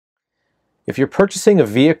If you're purchasing a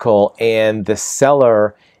vehicle and the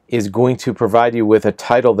seller is going to provide you with a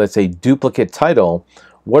title that's a duplicate title,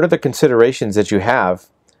 what are the considerations that you have?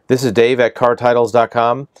 This is Dave at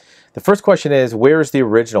CarTitles.com. The first question is, where's the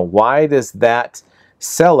original? Why does that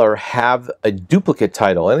seller have a duplicate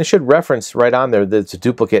title? And it should reference right on there that it's a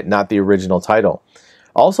duplicate, not the original title.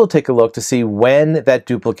 Also take a look to see when that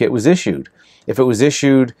duplicate was issued. If it was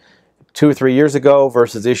issued 2 or 3 years ago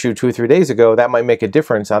versus issued 2 or 3 days ago, that might make a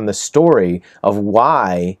difference on the story of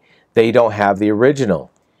why they don't have the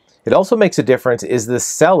original. It also makes a difference, is the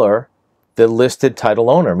seller the listed title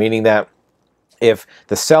owner, meaning that if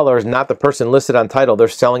the seller is not the person listed on title, they're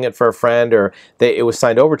selling it for a friend or it was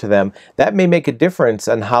signed over to them, that may make a difference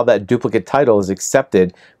on how that duplicate title is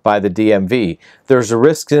accepted by the DMV. There's a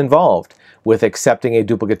risk involved with accepting a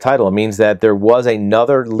duplicate title. It means that there was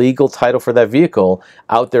another legal title for that vehicle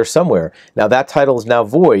out there somewhere. Now that title is now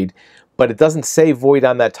void, but it doesn't say void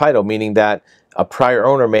on that title, meaning that a prior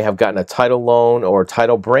owner may have gotten a title loan or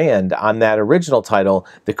title brand on that original title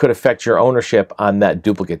that could affect your ownership on that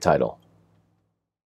duplicate title.